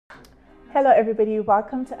Hello, everybody.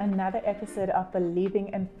 Welcome to another episode of the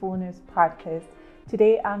Living in Fullness podcast.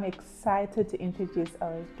 Today, I'm excited to introduce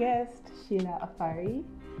our guest, Sheila Afari.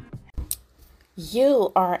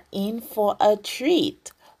 You are in for a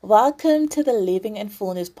treat. Welcome to the Living in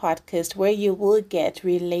Fullness podcast, where you will get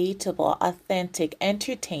relatable, authentic,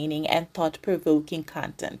 entertaining, and thought-provoking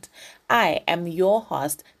content. I am your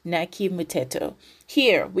host, Naki Muteto.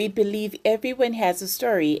 Here, we believe everyone has a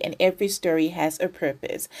story and every story has a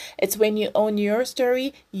purpose. It's when you own your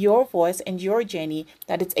story, your voice, and your journey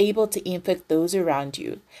that it's able to impact those around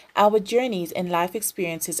you. Our journeys and life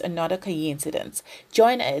experiences are not a coincidence.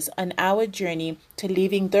 Join us on our journey to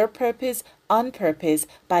living their purpose on purpose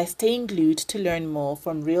by staying glued to learn more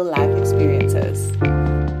from real life experiences.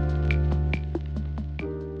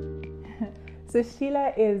 So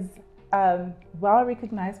Sheila is a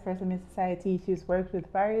well-recognized person in society. She's worked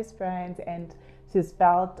with various brands and she's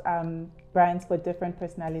built brands for different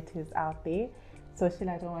personalities out there. So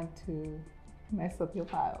Sheila, I don't want to mess up your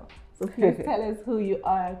file. So please tell us who you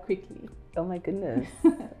are quickly. Oh my goodness.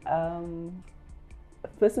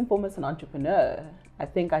 First and foremost, an entrepreneur. I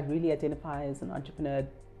think I'd really identify as an entrepreneur.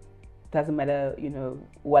 Doesn't matter,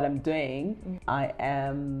 what I'm doing. Mm-hmm. I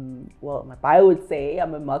am, my bio would say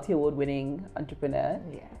I'm a multi-award winning entrepreneur.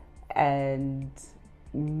 Yeah. And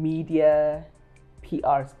media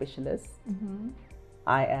PR specialist. Mm-hmm.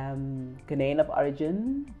 I am Ghanaian of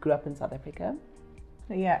origin, grew up in South Africa.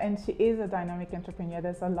 Yeah, and she is a dynamic entrepreneur.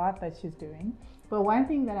 There's a lot that she's doing. But one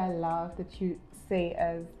thing that I love that you say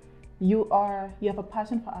is you have a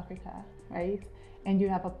passion for Africa, right? And you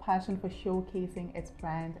have a passion for showcasing its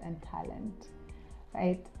brand and talent,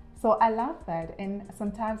 right? So I love that. And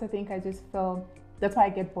sometimes I think I just feel, that's why I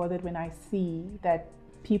get bothered when I see that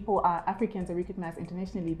Africans are recognized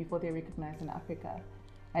internationally before they're recognized in Africa,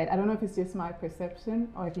 right? I don't know if it's just my perception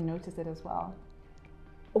or if you notice it as well.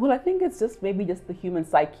 Well, I think it's just maybe just the human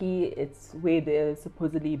psyche. It's where there's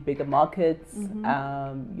supposedly bigger markets.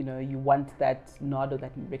 Mm-hmm. You want that nod or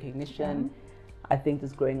that recognition. Yeah. I think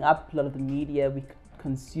just growing up, a lot of the media we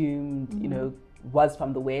consumed, Mm-hmm. Was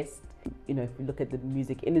from the West. If you look at the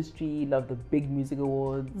music industry, a lot of the big music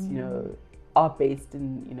awards, Mm-hmm. Are based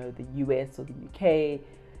in, the US or the UK.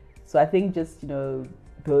 So I think just,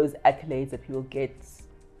 those accolades that people get,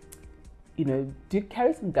 do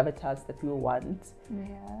carry some gravitas that people want.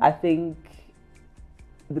 Yeah. I think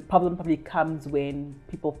the problem probably comes when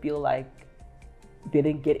people feel like they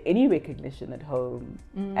didn't get any recognition at home,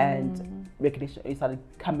 and recognition only started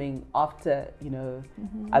coming after,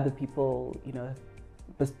 other people,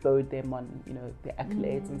 bestowed them on, their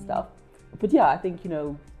accolades and stuff. But yeah, I think,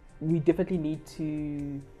 we definitely need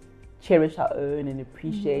to cherish our own and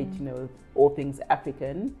appreciate, all things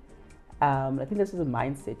African. I think this is a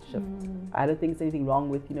mindset shift. I don't think there's anything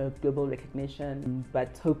wrong with, global recognition,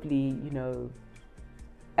 but hopefully,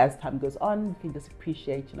 as time goes on, we can just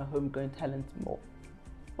appreciate, homegrown talent more.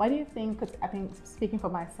 Why do you think, because I think speaking for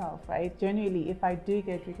myself, right, generally if I do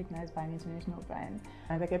get recognized by an international brand,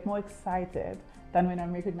 I get more excited than when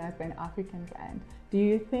I'm recognized by an African brand. Do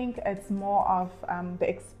you think it's more of the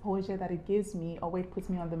exposure that it gives me or where it puts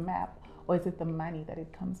me on the map, or is it the money that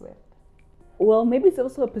it comes with? Well, maybe it's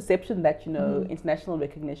also a perception that, international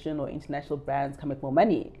recognition or international brands come with more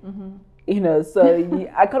money. Mm-hmm. So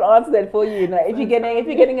I can't answer that for you. If you're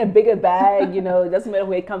getting a bigger bag, it doesn't matter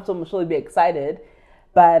where it comes from, I'm sure you'll be excited.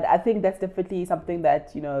 But I think that's definitely something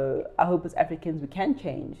that, I hope as Africans we can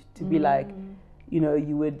change to be like,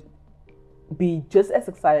 you would be just as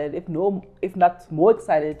excited, if not more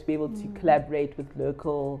excited, to be able to collaborate with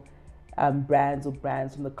local brands or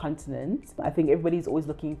brands from the continent. I think everybody's always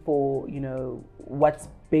looking for, what's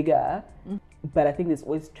bigger, but I think there's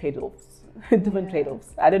always trade-offs, different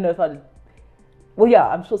trade-offs. I don't know if I'm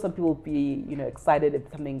sure some people will be, excited if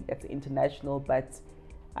something that's international, but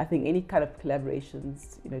I think any kind of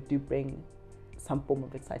collaborations, do bring some form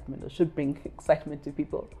of excitement or should bring excitement to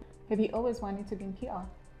people. Have you always wanted to be in PR?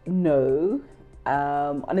 No.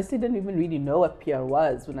 Honestly, didn't even really know what PR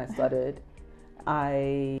was when I started.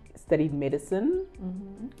 I studied medicine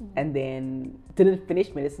and then didn't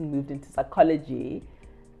finish medicine, moved into psychology.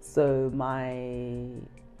 So my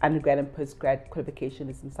undergrad and postgrad qualification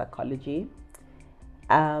is in psychology.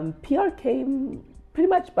 PR came pretty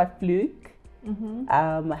much by fluke.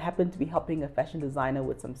 I happened to be helping a fashion designer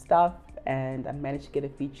with some stuff, and I managed to get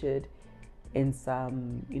it featured in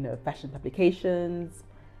some, fashion publications,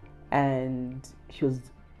 and she was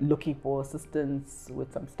looking for assistance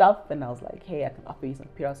with some stuff, and I was like, hey, I can offer you some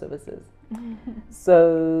PR services.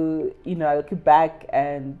 So, I look back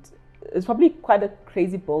and it's probably quite a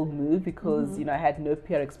crazy bold move because, I had no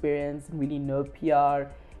PR experience and really no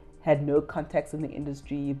PR had no contacts in the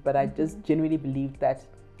industry, but I just genuinely believed that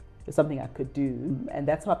it's something I could do. And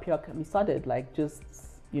that's how PR company started. Like, just,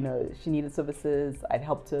 you know, she needed services. I'd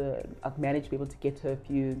helped her, I'd managed to be able to get her a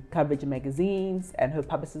few coverage in magazines, and her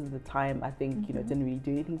publicist at the time, I think, you know, didn't really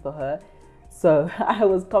do anything for her. So I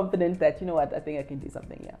was confident that, you know what, I think I can do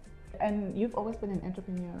something, yeah. And you've always been an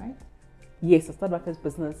entrepreneur, right? Yes, I started my first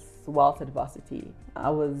business whilst at varsity. I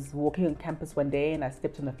was walking on campus one day and I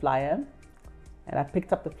stepped on a flyer, and I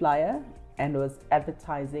picked up the flyer, and it was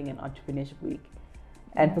advertising and entrepreneurship week.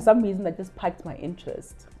 And for some reason, that just piqued my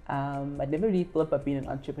interest. I'd never really thought about being an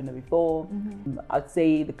entrepreneur before. I'd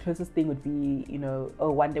say the closest thing would be, you know,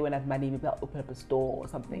 oh, one day when I have money, maybe I'll open up a store or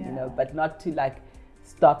something, you know, but not to like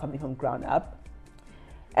start something from ground up.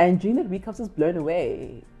 And during that week, I was just blown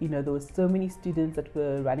away. You know, there were so many students that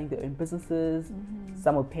were running their own businesses.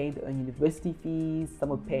 Some were paying their own university fees. Some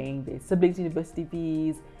were paying their siblings' university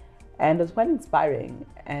fees. And it was quite inspiring.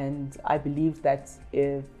 And I believed that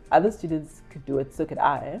if other students could do it, so could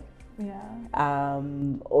I.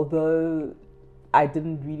 Although I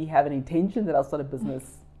didn't really have an intention that I'll start a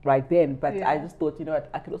business right then, but I just thought, you know what,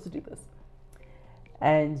 I could also do this.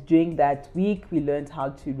 And during that week, we learned how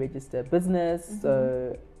to register a business.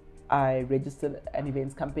 So I registered an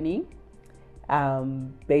events company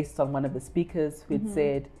based on one of the speakers who had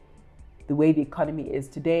said, the way the economy is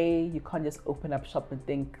today, you can't just open up shop and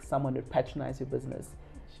think someone would patronize your business.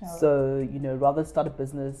 So, you know, rather start a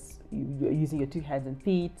business using your 2 hands and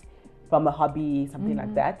feet from a hobby, something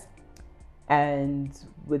like that. And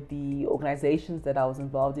with the organizations that I was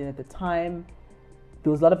involved in at the time,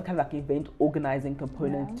 there was a lot of kind of like event organizing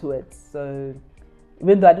component to it. So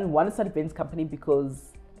even though I didn't want to start an events company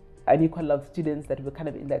because I knew quite a lot of students that were kind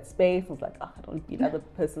of in that space, I was like, oh, I don't want to be another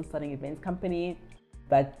person starting an events company.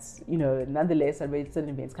 But, you know, nonetheless, I registered an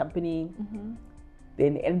events company.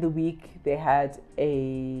 Then at the end of the week, they had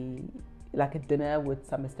a dinner with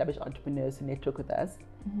some established entrepreneurs who network with us.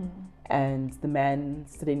 And the man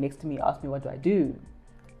sitting next to me asked me, what do I do?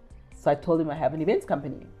 So I told him I have an events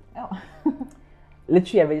company.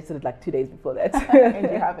 Literally, I registered it like 2 days before that.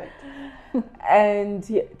 And you have it. And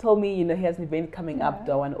he told me, you know, he has an event coming up.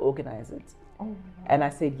 Do I want to organize it? And I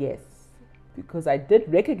said yes, because I did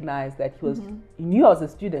recognize that he knew I was a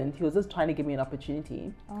student. He was just trying to give me an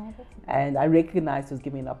opportunity. And I recognized he was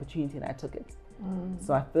giving me an opportunity, and I took it.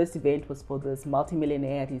 So my first event was for this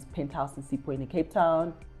multimillionaire at his penthouse in Sea Point in Cape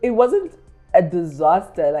Town. It wasn't a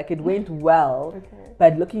disaster, like it went well,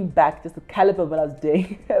 but looking back, just the caliber of what I was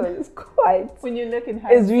doing, it was quite, when you look in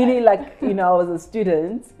hindsight, it's really like, you know, I was a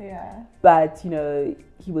student, but you know,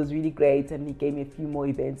 he was really great, and he gave me a few more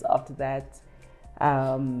events after that.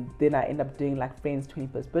 Then I ended up doing like friends'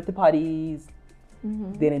 21st birthday parties.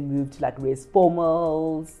 Then I moved to like raise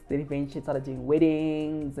formals. Then eventually started doing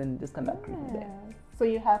weddings and just kind of like from there. So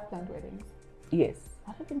you have planned weddings? Yes.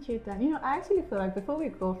 What haven't you done? You know, I actually feel like before we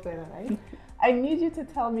go further, right? I need you to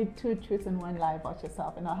tell me 2 truths and 1 lie about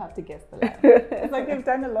yourself, and I'll have to guess the lie. It's like you've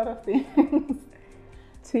done a lot of things.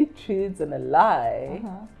 2 truths and a lie.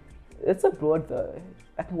 It's a broad though.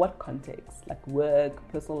 Like in what context? Like work,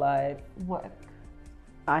 personal life? Work.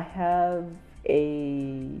 I have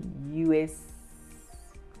a US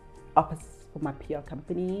office for my PR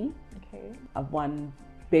company. I've won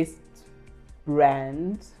best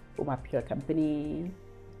brand for my PR company.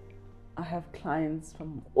 I have clients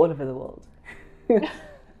from all over the world.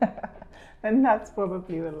 And that's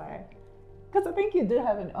probably the lie. Because I think you do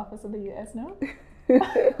have an office in the US, no?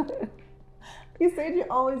 You said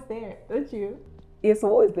you're always there, don't you? Yes, I'm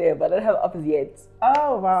always there, but I don't have an office yet.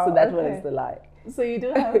 Oh, wow. So that one is the lie. So you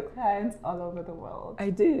do have clients all over the world. I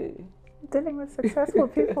do. Dealing with successful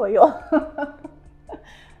people, y'all.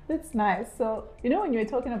 That's nice. So, you know, when you were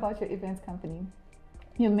talking about your events company,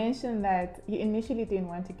 you mentioned that you initially didn't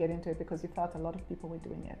want to get into it because you felt a lot of people were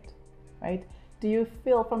doing it, right? Do you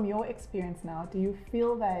feel, from your experience now, do you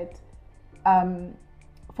feel that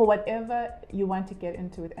for whatever you want to get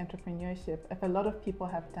into with entrepreneurship, if a lot of people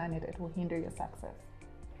have done it, it will hinder your success?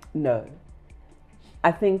 No.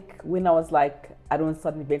 I think when I was like, I don't want to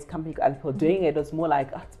start an events company, other people doing it, it was more like,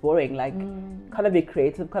 oh, it's boring. Like, can't I be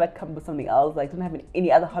creative? Can't I come up with something else? Like, don't have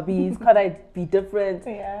any other hobbies? Can't I be different?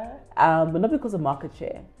 But not because of market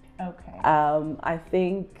share. I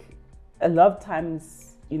think a lot of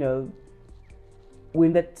times, you know,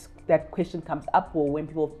 when that question comes up, or when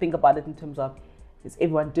people think about it in terms of, is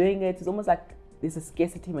everyone doing it? It's almost like there's a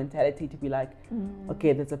scarcity mentality to be like,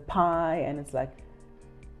 okay, there's a pie, and it's like,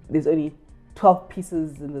 there's only 12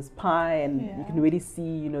 pieces in this pie, and you can really see,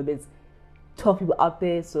 you know, there's 12 people out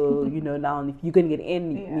there. So, you know, now if you're going to get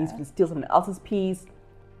in, it means you can steal someone else's piece.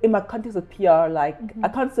 in my context of PR, like I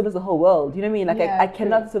can't service the whole world. You know what I mean? Like I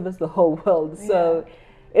cannot service the whole world. So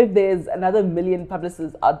if there's another million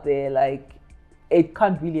publicists out there, like it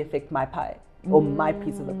can't really affect my pie or my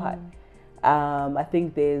piece of the pie. I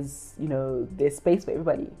think there's space for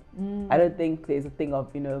everybody. I don't think there's a thing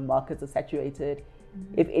of, markets are saturated.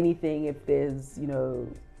 If anything, if there's,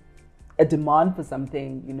 a demand for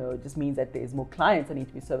something, it just means that there's more clients that need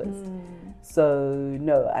to be serviced. So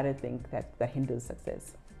no, I don't think that hinders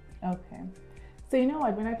success. Okay. So you know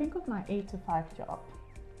what, when I think of my 8 to 5 job,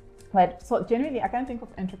 right, so generally I can't think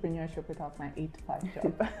of entrepreneurship without my 8 to 5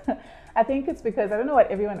 job. I think it's because I don't know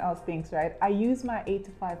what everyone else thinks, right? I use my 8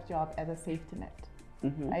 to 5 job as a safety net,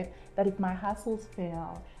 right? That if my hustles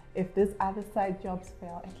fail, if these other side jobs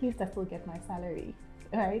fail, at least I still get my salary,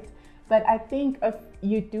 right? But I think if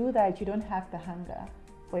you do that, you don't have the hunger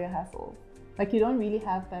for your hustle. Like you don't really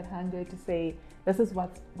have that hunger to say, this is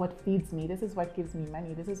what feeds me, this is what gives me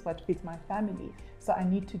money, this is what feeds my family, so I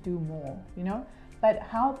need to do more, But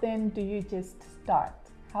how then do you just start?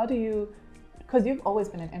 How do you, because you've always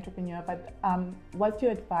been an entrepreneur, but what's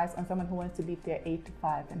your advice on someone who wants to leave their 8 to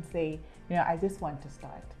 5 and say, I just want to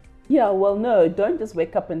start? Yeah, well, no, don't just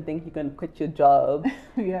wake up and think you're going to quit your job.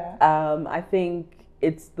 I think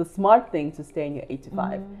it's the smart thing to stay in your 8 to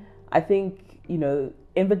 5. I think,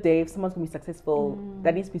 in the day, if someone's going to be successful,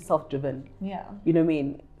 that needs to be self-driven. Yeah. You know what I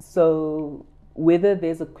mean? So whether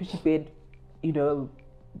there's a cushy bed,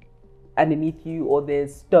 underneath you, or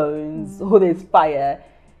there's stones, or there's fire,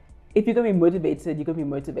 if you're going to be motivated, you're going to be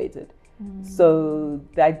motivated. So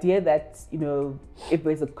the idea that, if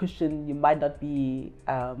there's a cushion, you might not be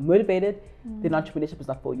motivated, then entrepreneurship is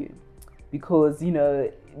not for you. Because,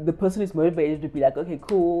 the person who's motivated to be like, okay,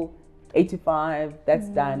 cool, 8 to 5, that's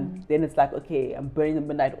done. Then it's like, okay, I'm burning the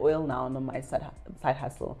midnight oil now on my side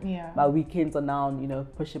hustle. Yeah. My weekends are now,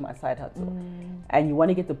 pushing my side hustle. And you want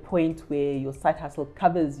to get to the point where your side hustle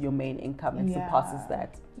covers your main income and surpasses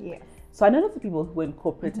that. Yeah. So I know lots of people who were in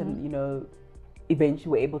corporate and, eventually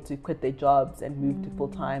were able to quit their jobs and move to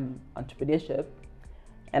full-time entrepreneurship.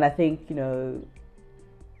 And I think, I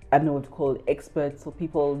don't know what to call it, experts or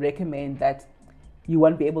people recommend that you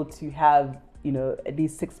want to be able to have, at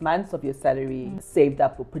least 6 months of your salary saved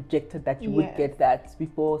up or projected that you would get that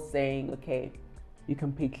before saying, okay, you're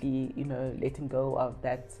completely, letting go of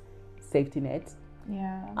that safety net.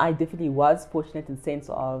 Yeah. I definitely was fortunate in the sense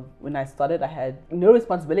of when I started, I had no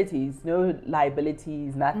responsibilities, no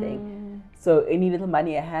liabilities, nothing. So any little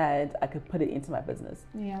money I had, I could put it into my business.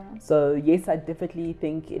 Yeah. So yes, I definitely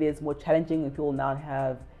think it is more challenging if people now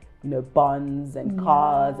have, bonds and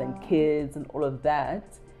cars and kids and all of that.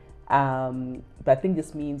 But I think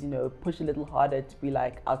this means, push a little harder to be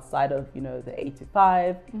like outside of, the 8 to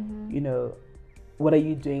 5, what are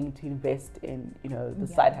you doing to invest in, the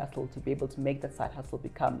side hustle to be able to make that side hustle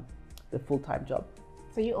become the full-time job?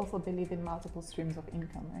 So you also believe in multiple streams of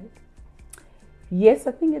income, right? Yes,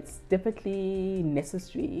 I think it's definitely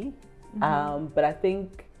necessary. But I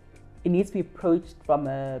think it needs to be approached from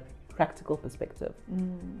a practical perspective.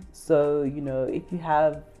 So, if you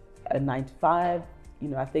have a 9 to 5,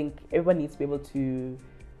 I think everyone needs to be able to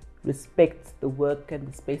respect the work and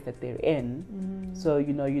the space that they're in. So,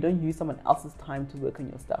 you don't use someone else's time to work on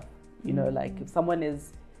your stuff. Like if someone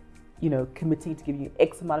is, committing to giving you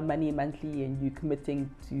X amount of money monthly and you committing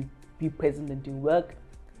to be present and do work,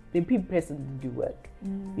 then be present and do work.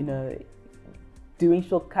 Doing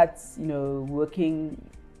shortcuts, working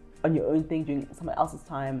on your own thing during someone else's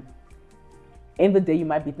time. End of the day, you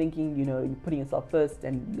might be thinking, you're putting yourself first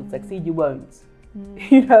and you'll succeed, you won't.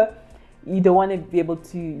 You don't want to be able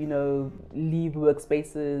to, leave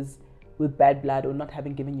workspaces with bad blood or not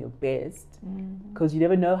having given your best, because you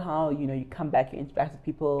never know how, you come back and interact with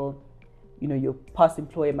people. Your past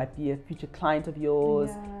employer might be a future client of yours,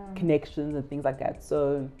 connections and things like that.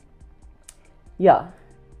 So, yeah.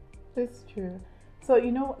 That's true. So,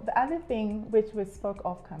 the other thing, which we spoke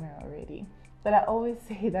off camera already, that I always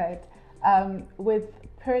say that with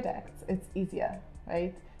products, it's easier,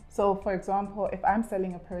 right? So, for example, if I'm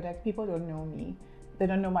selling a product, people don't know me. They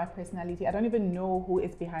don't know my personality. I don't even know who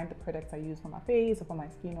is behind the products I use for my face or for my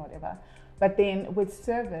skin or whatever. But then with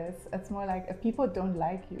service, it's more like if people don't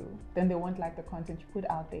like you, then they won't like the content you put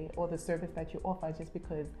out there or the service that you offer just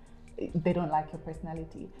because they don't like your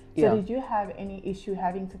personality. So did you have any issue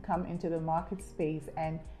having to come into the market space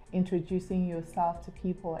and introducing yourself to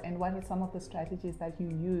people? And what are some of the strategies that you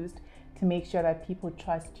used to make sure that people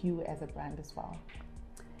trust you as a brand as well?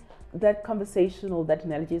 That conversation or that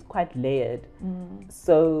analogy is quite layered.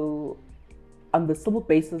 So on the simple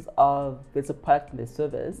basis of there's a product and there's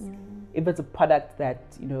service, if it's a product that,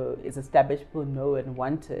 you know, is established, people know and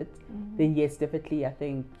want it, then yes, definitely, I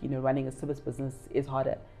think, you know, running a service business is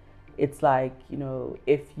harder. It's like, you know,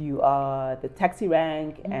 if you are the taxi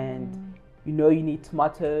rank and you know you need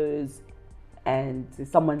tomatoes and there's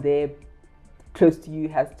someone there close to you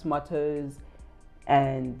has tomatoes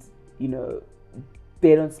and, you know,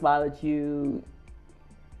 they don't smile at you,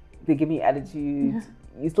 they give me attitude,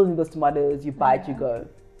 you still need those tomatoes, you buy it, you go.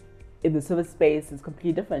 In the service space, it's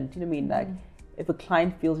completely different. You know what I mean? Like, if a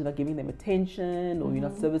client feels you're not giving them attention, or you're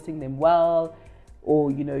not servicing them well, or,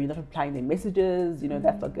 you know, you're not replying their messages, you know,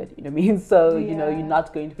 that's not good. You know what I mean? So, you know, you're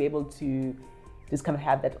not going to be able to just kind of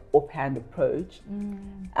have that offhand approach.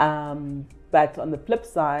 But on the flip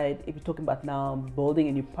side, if you're talking about now building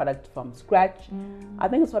a new product from scratch, I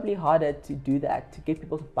think it's probably harder to do that, to get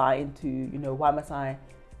people to buy into, you know, why must I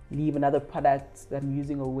leave another product that I'm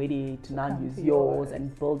using already to now use yours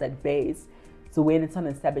and build that base. So when it's an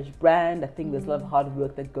established brand, I think there's a lot of hard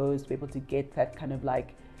work that goes to be able to get that kind of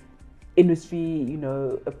like industry, you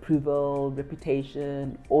know, approval,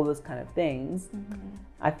 reputation, all those kind of things.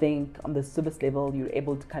 I think on the service level, you're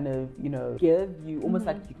able to kind of, you know, give, you almost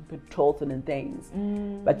like you can control certain things,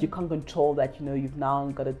 but you can't control that, you know, you've now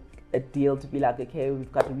got a deal to be like, okay,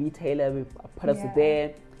 we've got a retailer, we've put us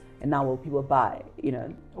there, and now will people buy, you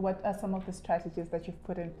know? What are some of the strategies that you've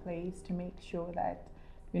put in place to make sure that,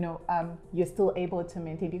 you know, you're still able to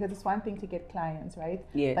maintain? Because it's one thing to get clients, right?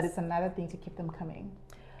 Yes. But it's another thing to keep them coming.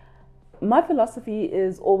 My philosophy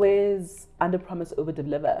is always under promise, over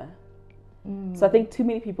deliver. So I think too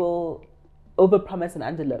many people over promise and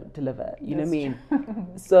under deliver, you know what I mean?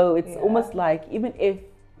 So it's almost like, even if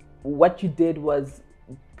what you did was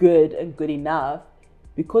good and good enough,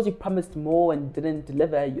 because you promised more and didn't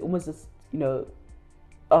deliver, you almost just, you know,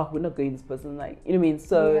 oh, we're not going this person, like, you know what I mean?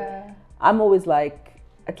 So I'm always like,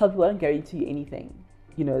 I tell people I don't guarantee you anything,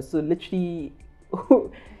 you know, so literally,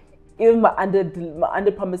 even my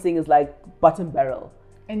under promising is like bottom barrel.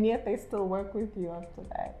 And yet they still work with you after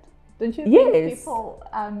that. Don't you think people,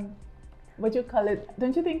 what you call it,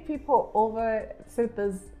 don't you think people set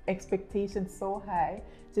those expectations so high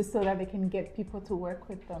just so that they can get people to work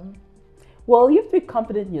with them? Well, you have to be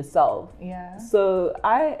confident in yourself. Yeah. So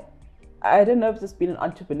I don't know if it's just being an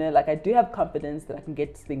entrepreneur, like I do have confidence that I can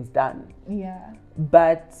get things done. Yeah.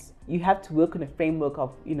 But you have to work on a framework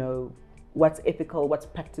of, you know, what's ethical, what's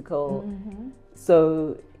practical.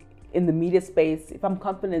 So in the media space, if I'm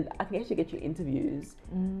confident, I can actually get you interviews.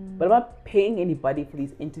 But I'm not paying anybody for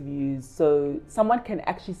these interviews, so someone can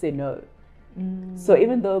actually say no. So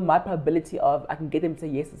even though my probability of I can get them to say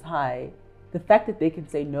yes is high, the fact that they can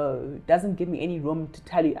say no doesn't give me any room to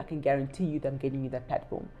tell you I can guarantee you that I'm getting you that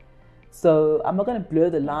platform. So I'm not going to blur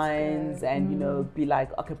the lines and, you know, be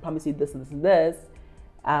like, okay, promise you this and this and this.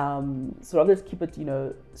 So I'll just keep it, you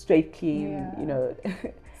know, straight, clean, you know.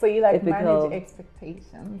 So you like ethical. Manage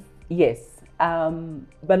expectations. Yes.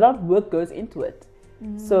 But a lot of work goes into it.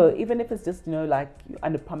 So even if it's just, you know, like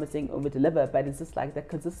under promising, over deliver, but it's just like the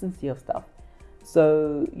consistency of stuff.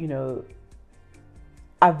 So, you know,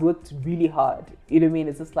 I've worked really hard. You know what I mean?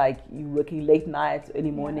 It's just like you're working late nights,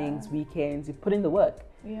 early mornings, weekends, you put in the work.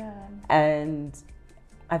 Yeah. And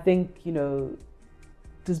I think, you know,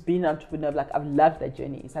 just being an entrepreneur, like I've loved that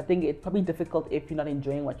journey. So I think it's probably difficult if you're not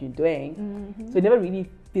enjoying what you're doing. So it never really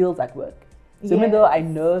feels like work. So even though I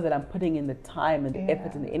know that I'm putting in the time and the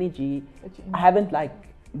effort and the energy, I haven't like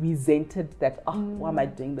resented that, oh, why am I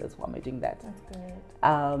doing this? Why am I doing that? That's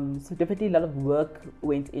good. So definitely a lot of work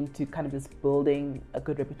went into kind of just building a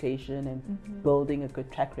good reputation and building a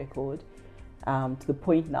good track record. To the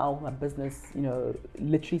point now my business, you know,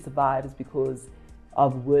 literally survives because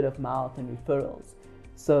of word of mouth and referrals.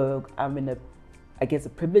 So I'm in a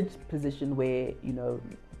privileged position where, you know,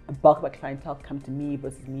 a bulk of my clientele come to me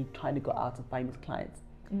versus me trying to go out and find these clients.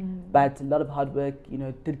 But a lot of hard work, you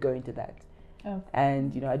know, did go into that. Okay.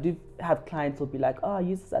 And, you know, I do have clients who'll be like, oh, I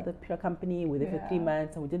use this other PR company, we're there for 3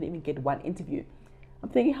 months and we didn't even get one interview. I'm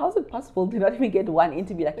thinking, how is it possible to not even get one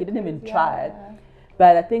interview? Like, you didn't even try it.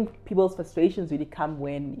 But I think people's frustrations really come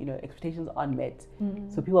when, you know, expectations aren't met.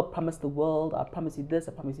 So people promise the world, I promise you this,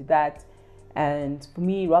 I promise you that. And for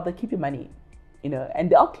me, rather keep your money, you know. And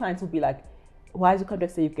there are clients who'll be like, why does your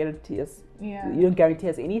contract say you guarantee us? You don't guarantee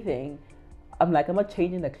us anything. I'm like, I'm not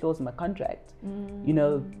changing the clause in my contract, you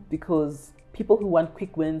know, because people who want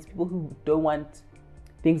quick wins, people who don't want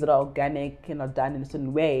things that are organic and are done in a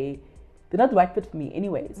certain way, they're not the right fit for me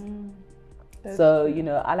anyways. So, you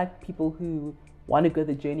know, I like people who want to go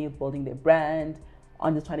the journey of building their brand,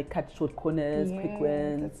 aren't just trying to cut short corners, quick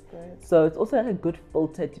wins. So it's also like a good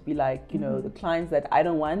filter to be like, you know, the clients that I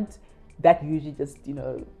don't want, that usually just, you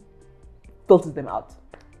know, filters them out.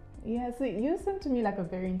 Yeah, so you seem to me like a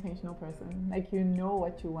very intentional person. Like you know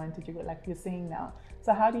what you want to do, like you're saying now.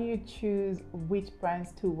 So how do you choose which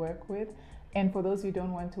brands to work with? And for those you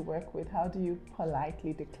don't want to work with, how do you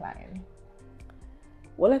politely decline?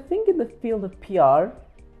 Well, I think in the field of PR,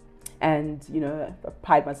 and I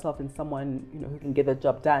pride myself in someone who can get the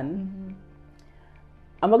job done.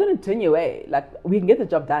 I'm not going to turn you away. Like, we can get the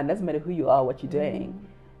job done. Doesn't matter who you are, what you're doing.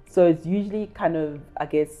 So it's usually kind of, I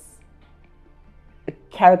guess, a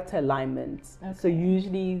character alignment. Okay. So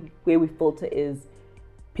usually where we filter is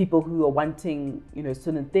people who are wanting,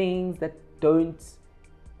 certain things that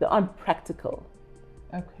aren't practical.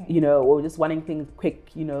 Okay. Or just wanting things quick,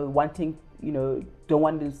 wanting, don't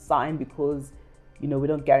want to sign because, we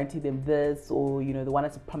don't guarantee them this, or, they want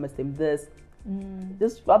us to promise them this.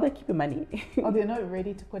 Just rather keep your money. Or they're not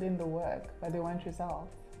ready to put in the work, but they want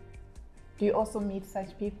results. Do you also meet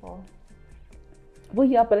such people? Well,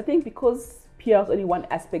 yeah, but I think because PR is only one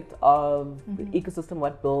aspect of the ecosystem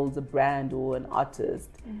what builds a brand or an artist,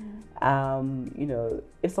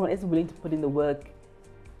 if someone isn't willing to put in the work,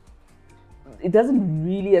 it doesn't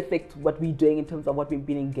really affect what we're doing in terms of what we've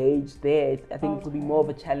been engaged there. I think it will be more of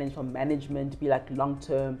a challenge from management to be like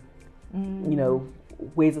long-term,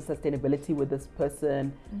 where's the sustainability with this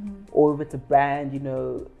person, or if it's a brand,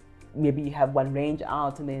 maybe you have one range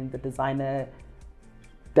out and then the designer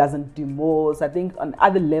doesn't do more. So I think on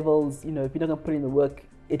other levels, if you're not going to put in the work,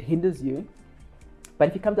 it hinders you. But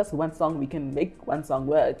if you come to us with one song, we can make one song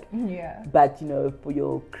work. Yeah. But, for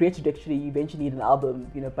your career trajectory, you eventually need an album,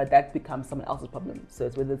 but that becomes someone else's problem. So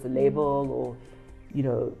it's whether it's a label or,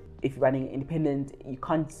 if you're running independent, you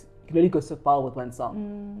can only go so far with one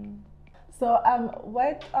song. So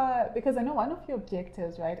because I know one of your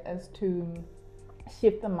objectives, right, is to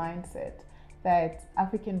shift the mindset that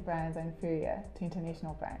African brands are inferior to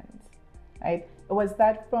international brands, right? Was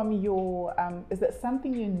that from your, is that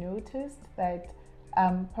something you noticed that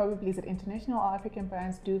probably is it international or African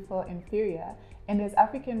brands do feel inferior? And as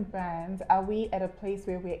African brands, are we at a place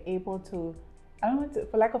where we're able to,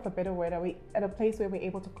 for lack of a better word, are we at a place where we're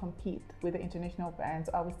able to compete with the international brands,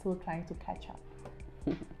 or are we still trying to catch up?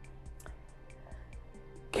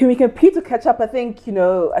 Can we compete to catch up? I think,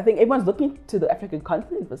 I think everyone's looking to the African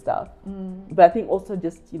continent for stuff. But I think also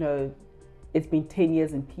just, it's been 10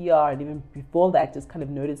 years in PR, and even before that, just kind of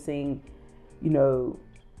noticing,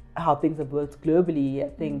 how things have worked globally. I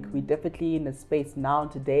think we're definitely in a space now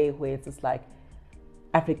today where it's just like,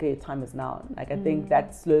 Africa, your time is now. Like, I think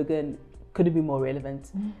that slogan couldn't be more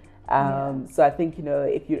relevant. So I think,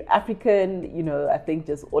 if you're African, I think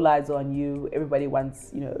just all eyes are on you. Everybody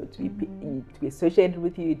wants, to be associated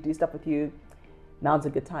with you, do stuff with you. Now's a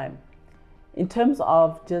good time. In terms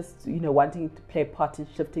of just, wanting to play a part in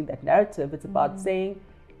shifting that narrative, it's about saying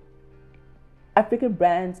African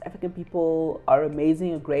brands, African people are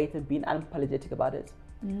amazing and great, and being unapologetic about it.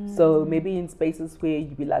 So maybe in spaces where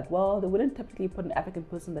you'd be like, well, they wouldn't typically put an African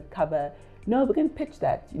person that cover. No, we're going to pitch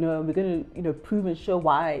that. We're going to, prove and show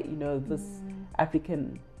why, this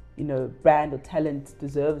African, brand or talent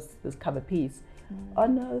deserves this cover piece. Oh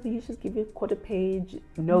no, you should give you a quarter page.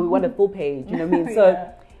 No, we want a full page. You know what I mean?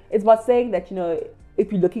 So it's about saying that,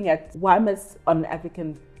 if you're looking at why must on an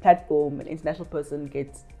African platform an international person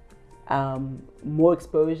get more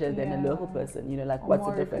exposure than a local person, like what's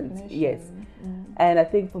the difference? Yes. And I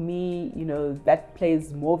think for me, that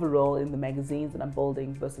plays more of a role in the magazines that I'm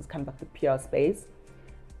building versus kind of like the PR space,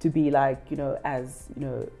 to be like, as,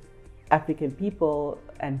 African people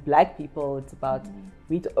and Black people, it's about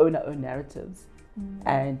we need to own our own narratives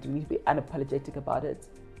and we need to be unapologetic about it.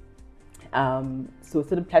 So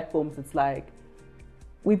certain platforms, it's like,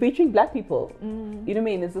 we're featuring Black people. You know what I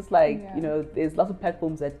mean? It's just like, there's lots of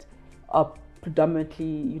platforms that are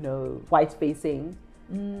predominantly, white facing,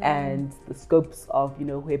 and the scopes of,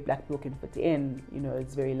 where Black people can fit in,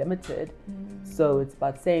 is very limited. So it's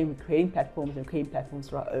about saying we're creating platforms and creating platforms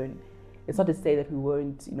for our own. It's not to say that we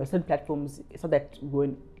won't, certain platforms, it's not that we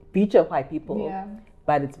won't feature white people,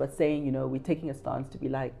 but it's about saying, we're taking a stance to be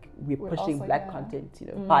like, we're pushing also, Black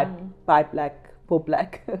content, by Black, for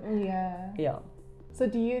Black. Yeah. So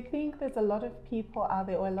do you think there's a lot of people out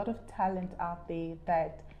there, or a lot of talent out there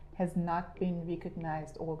that has not been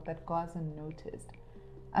recognized or that goes unnoticed?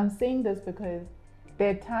 I'm saying this because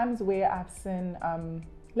there are times where I've seen,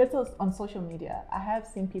 let's say on social media, I have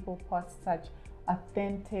seen people post such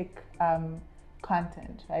authentic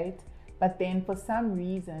content, right? But then for some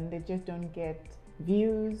reason, they just don't get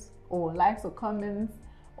views or likes or comments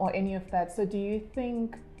or any of that. So do you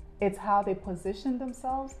think it's how they position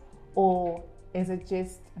themselves, or is it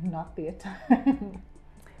just not their time?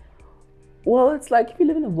 Well, it's like if you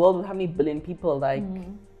live in a world with how many billion people, like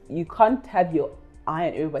you can't have your eye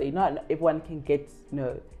on everybody. Not everyone can get,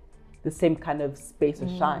 the same kind of space or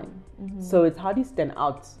shine. So it's how do you stand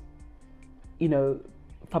out,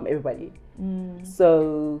 from everybody.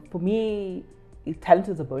 So for me, talent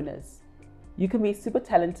is a bonus. You can be super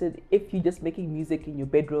talented if you're just making music in your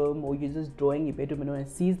bedroom or you're just drawing your bedroom and no one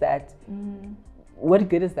sees that. What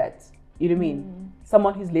good is that? You know what I mean?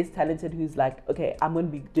 Someone who's less talented, who's like, okay, I'm going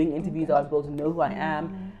to be doing interviews, I want people to know who I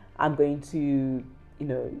am. I'm going to,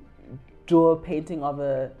 draw a painting of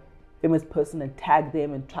a famous person and tag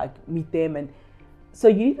them and try to meet them. And so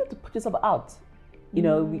you need to put yourself out.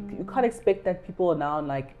 You can't expect that people are now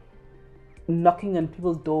like knocking on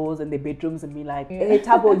people's doors in their bedrooms and be like, hey,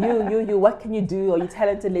 Tabo, you, what can you do? Are you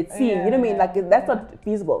talented? Let's see. You know what I mean? Like, that's not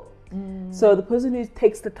feasible. So the person who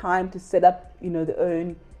takes the time to set up, their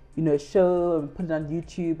own, show and put it on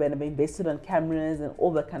YouTube and have invested on cameras and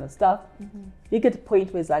all that kind of stuff, you get to a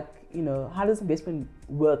point where it's like, how does investment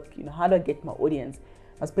work? How do I get my audience?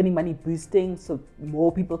 Am I spending money boosting so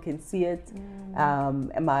more people can see it?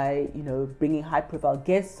 Am I, bringing high-profile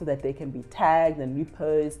guests so that they can be tagged and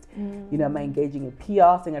repost? Am I engaging in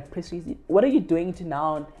PR, saying at press releases? What are you doing to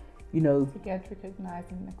now, to get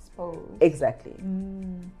recognized and exposed? Exactly.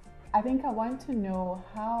 I think I want to know,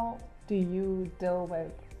 how do you deal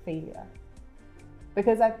with failure?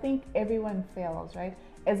 Because I think everyone fails, right?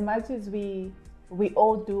 As much as we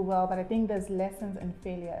all do well, but I think there's lessons in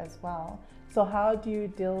failure as well. So how do you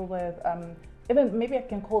deal with, even maybe I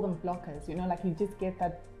can call them blockers, like you just get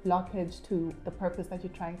that blockage to the purpose that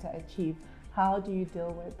you're trying to achieve. How do you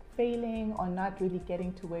deal with failing or not really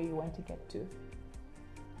getting to where you want to get to?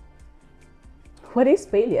 What is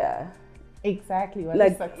failure? Exactly. What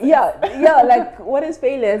like, is success? Yeah, like what is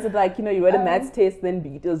failure? Is it like, you wrote a maths test, then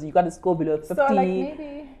you got to score below 50? So like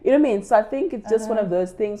maybe... You know what I mean? So I think it's just one of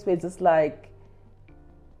those things where it's just like,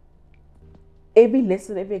 every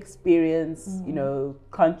lesson, every experience,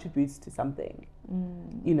 contributes to something.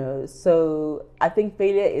 So I think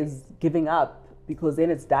failure is giving up, because then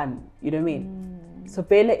it's done. You know what I mean? So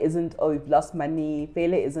failure isn't, oh, you've lost money.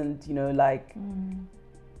 Failure isn't, you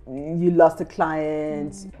lost a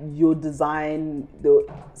client, your design, the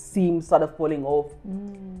seam started falling off.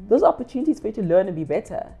 Those are opportunities for you to learn and be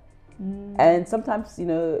better. And sometimes,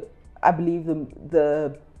 I believe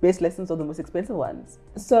the best lessons are the most expensive ones.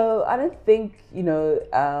 So I don't think,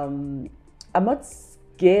 I'm not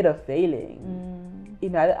scared of failing.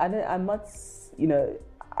 I'm not,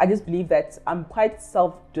 I just believe that I'm quite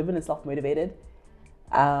self-driven and self-motivated.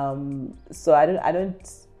 So I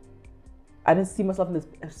don't see myself in this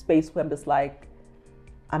space where I'm just like,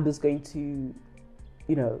 I'm just going to,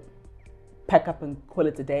 pack up and call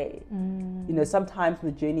it a day. Sometimes in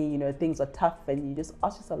the journey, things are tough and you just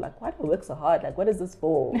ask yourself, like, why do I work so hard? Like, what is this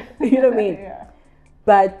for? You know what I mean?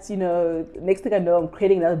 But, next thing I know, I'm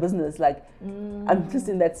creating another business. Like, I'm just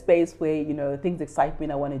in that space where, things excite me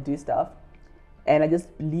and I want to do stuff. And I just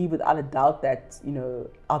believe without a doubt that,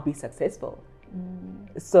 I'll be successful.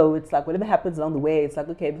 So it's like, whatever happens along the way, it's like,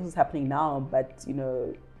 okay, this is happening now, but,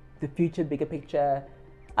 the future, bigger picture,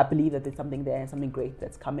 I believe that there's something there and something great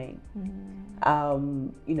that's coming.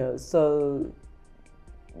 So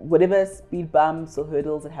whatever speed bumps or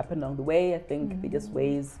hurdles that happen along the way, I think they're just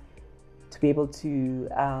ways to be able to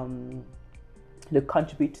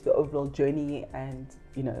contribute to the overall journey and,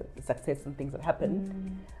 the success and things that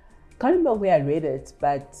happen. Can't remember where I read it,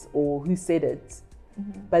 or who said it,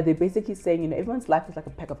 but they're basically saying, everyone's life is like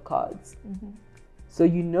a pack of cards. So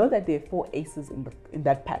that there are 4 aces in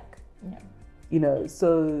that pack.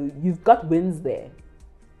 So you've got wins there.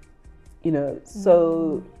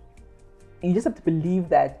 So you just have to believe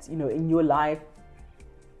that, in your life,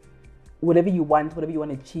 whatever you want to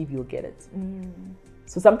achieve, you'll get it.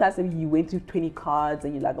 So sometimes maybe you went through 20 cards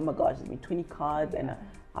and you're like, oh my gosh, there's been 20 cards and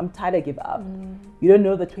I'm tired, I give up. You don't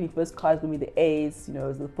know the 21st card is going to be the ace,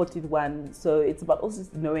 it's the 40th one. So it's about also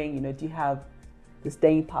just knowing, do you have the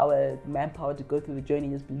staying power, the manpower to go through the journey,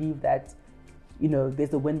 and just believe that,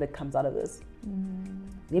 there's a win that comes out of this.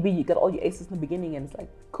 Maybe you got all your aces in the beginning and it's like,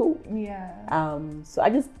 cool. So I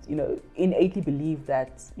just, innately believe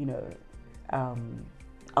that,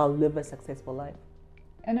 I'll live a successful life.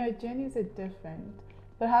 And our journeys are different.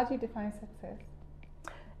 But how do you define success?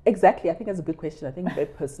 Exactly. I think that's a good question. I think it's very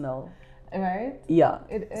personal. Right? Yeah.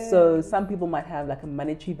 It is. So some people might have like a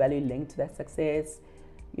monetary value linked to that success.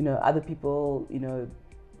 Other people,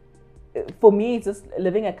 for me, it's just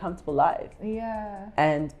living a comfortable life.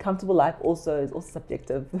 And comfortable life is also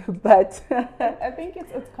subjective. But I think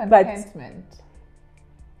it's contentment.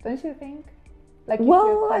 Don't you think? Like, if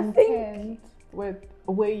you're content with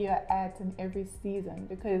where you're at in every season,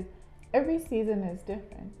 because every season is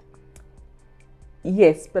different.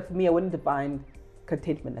 Yes, but for me, I wouldn't define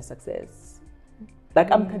contentment as success. Like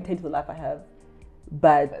I'm content with the life I have,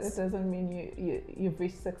 but it doesn't mean you've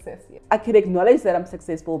reached success yet. I can acknowledge that I'm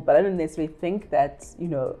successful, but I don't necessarily think that, you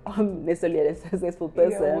know, I'm necessarily a successful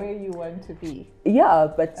person. You're where you want to be. Yeah,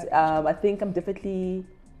 but I think I'm definitely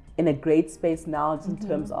in a great space now, just in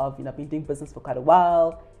terms of, you know, I've been doing business for quite a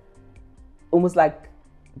while. Almost like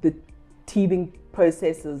the teething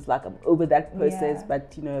process is like I'm over that process,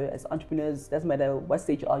 but, you know, as entrepreneurs, doesn't matter what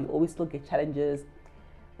stage you are, you always still get challenges.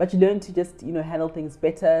 But you learn to just, you know, handle things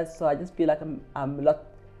better. So I just feel like I'm a lot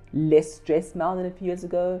less stressed now than a few years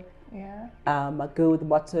ago. Yeah. I go with the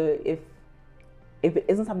motto, if it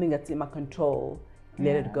isn't something that's in my control,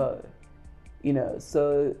 let it go. You know,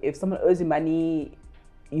 so if someone owes you money,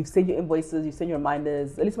 you send your invoices, you send your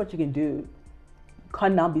reminders, at least what you can do. You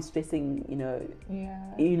can't now be stressing, you know,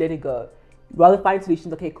 you let it go. Rather find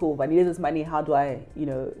solutions. Okay, cool. If I need this money, how do I, you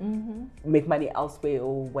know, make money elsewhere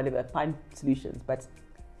or whatever? Find solutions. But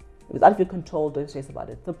if it's out of your control, don't stress about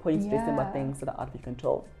it. There's no point stressing about things that are out of your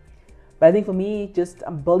control. But I think for me, just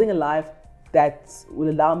I'm building a life that will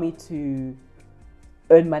allow me to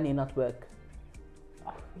earn money and not work.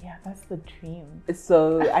 Oh, yeah, that's the dream.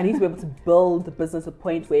 So I need to be able to build the business to a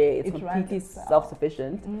point where it's completely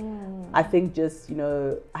self-sufficient. I think just, you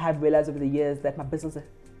know, I have realized over the years that my business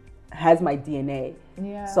has my DNA.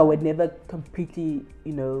 So I would never completely,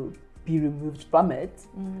 you know, be removed from it.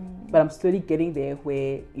 But I'm slowly getting there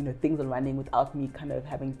where, you know, things are running without me kind of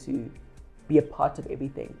having to be a part of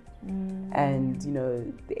everything. And, you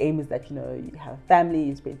know, the aim is that, you know, you have a family,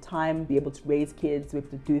 you spend time, be able to raise kids, be able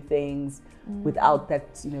to do things without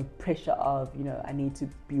that, you know, pressure of, you know, I need to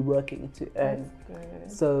be working to earn.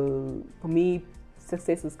 So for me,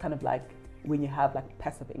 success is kind of like when you have like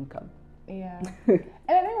passive income. Yeah. And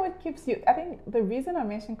I think what keeps you, I think the reason I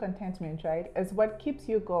mentioned contentment, right, is what keeps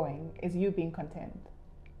you going is you being content.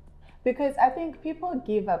 Because I think people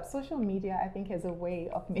give up. Social media, I think, has a way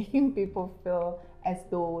of making people feel as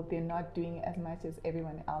though they're not doing as much as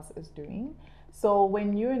everyone else is doing. So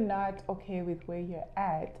when you're not okay with where you're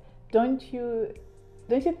at, don't you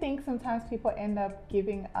think sometimes people end up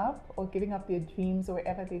giving up their dreams or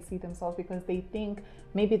wherever they see themselves because they think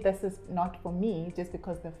maybe this is not for me just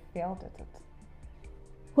because they've failed at it?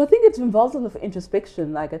 Well, I think it involves a lot of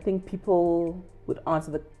introspection. Like, I think people would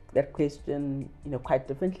answer that question, you know, quite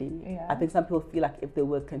differently. I think some people feel like if they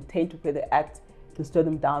were content with where they're at, to slow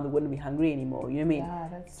them down, they wouldn't be hungry anymore. You know what I mean? Yeah,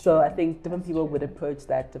 that's so true. I think different people would approach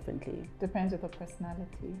that differently. Depends on the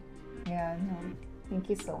personality. Yeah, no. Thank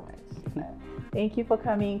you so much. Thank you for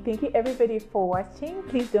coming. Thank you everybody for watching.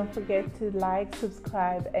 Please don't forget to like,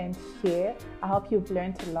 subscribe, and share. I hope you've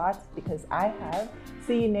learned a lot because I have.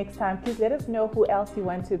 See you next time. Please let us know who else you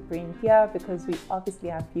want to bring here because we obviously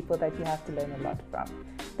have people that you have to learn a lot from.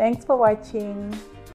 Thanks for watching.